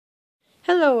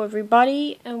Hello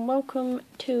everybody and welcome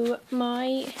to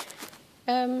my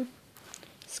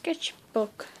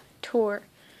sketchbook tour,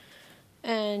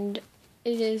 and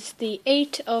it is the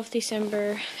 8th of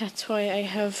December. That's why I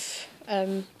have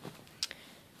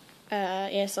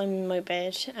yes, I'm in my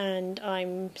bed and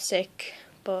I'm sick,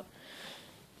 but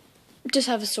just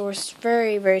have a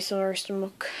very sore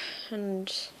stomach, and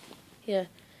yeah,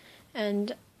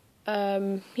 and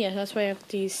yeah, that's why I have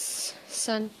these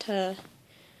Santa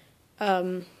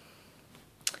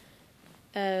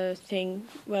thing.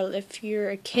 Well, if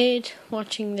you're a kid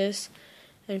watching this,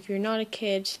 and if you're not a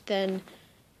kid, then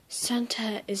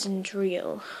Santa isn't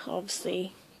real,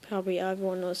 obviously. Probably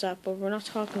everyone knows that, but we're not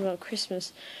talking about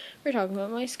Christmas. We're talking about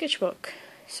my sketchbook.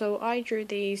 So I drew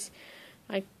these.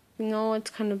 I know it's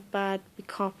kind of bad be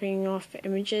copying off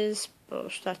images,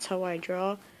 but that's how I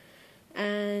draw.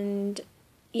 And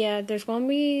yeah, there's going to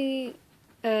be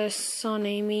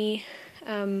SonAmy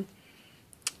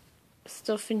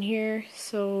stuff in here,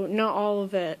 so not all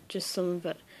of it, just some of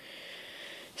it.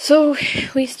 So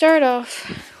we start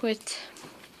off with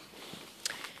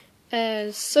a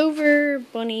silver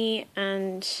bunny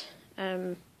and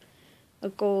a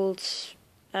gold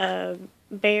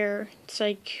bear. It's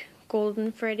like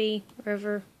Golden Freddy,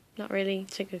 whatever. Not really.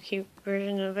 It's like a cute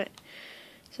version of it.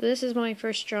 So this is my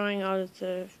first drawing out of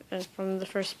the from the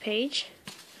first page.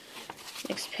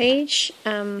 Next page.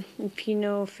 If you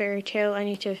know fairy tale, I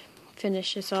need to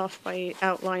finish this off by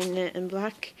outlining it in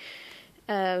black.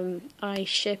 I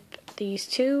ship these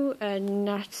two,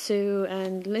 Natsu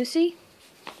and Lucy.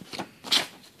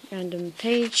 Random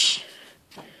page.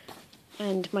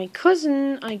 And my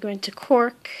cousin, I went to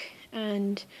Cork,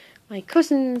 and my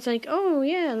cousin's like, oh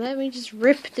yeah, let me just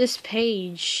rip this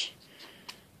page.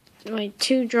 My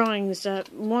two drawings,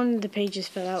 that one of the pages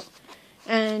fell out.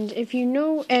 And if you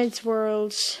know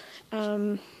Eddsworld,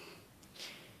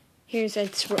 here's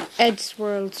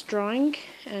Eddsworld's drawing,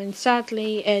 and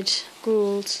sadly Ed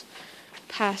Gould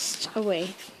passed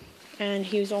away, and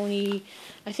he was only,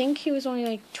 I think he was only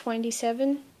like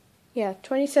 27, yeah,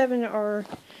 27 or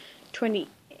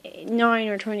 29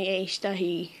 or 28 that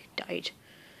he died.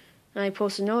 And I'm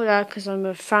supposed to know that because I'm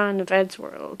a fan of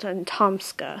Eddsworld and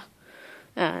Tomska,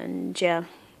 and yeah.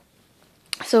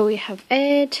 So we have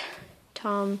Ed,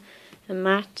 Tom, and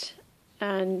Matt,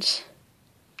 and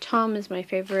Tom is my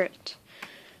favourite,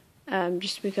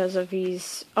 just because of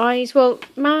his eyes. Well,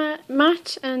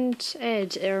 Matt and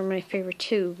Ed are my favourite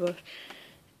too,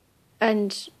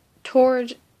 and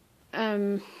Tord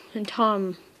and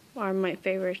Tom are my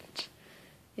favourite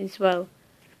as well.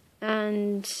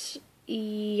 And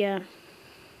yeah,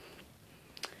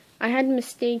 I had a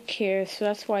mistake here, so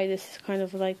that's why this is kind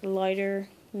of like lighter,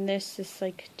 and this is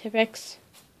like Tipex.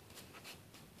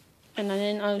 And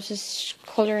then I was just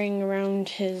colouring around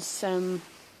his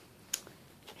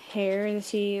hair to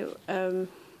see if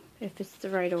it's the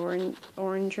right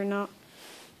orange or not.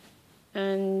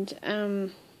 And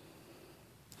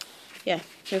yeah,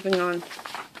 moving on.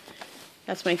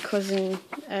 That's my cousin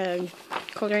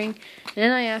colouring. And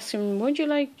then I asked him, would you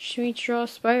like me to draw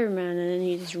Spider-Man? And then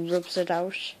he just rubs it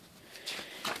out.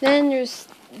 Then there's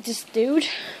this dude.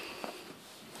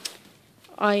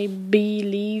 I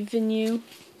believe in you.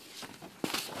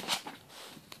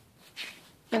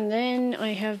 And then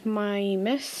I have my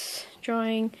mess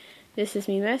drawing. This is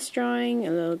me mess drawing.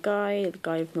 A little guy, the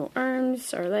guy with no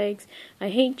arms or legs. I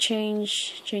hate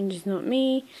change. Change is not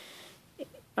me.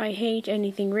 I hate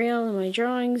anything real in my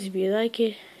drawings. If you like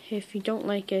it, if you don't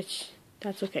like it,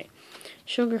 that's okay.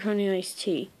 Sugar, honey, iced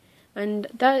tea. And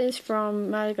that is from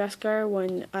Madagascar,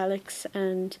 when Alex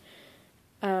and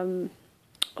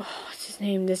what's his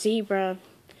name? The zebra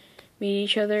meet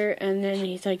each other, and then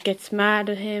he's like gets mad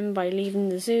at him by leaving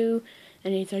the zoo,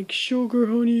 and he's like, sugar,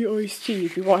 honey, iced tea.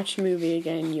 If you watch the movie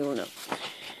again, you'll know.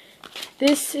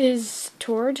 This is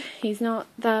Tord. He's not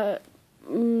that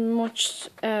much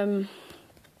in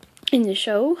the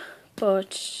show,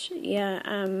 but yeah,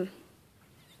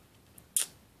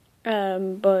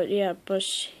 but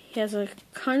he has a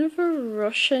kind of a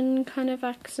Russian kind of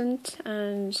accent,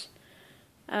 and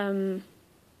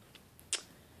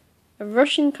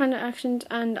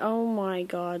and oh my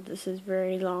god, this is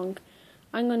very long.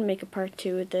 I'm going to make a part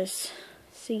 2 of this.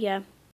 So yeah.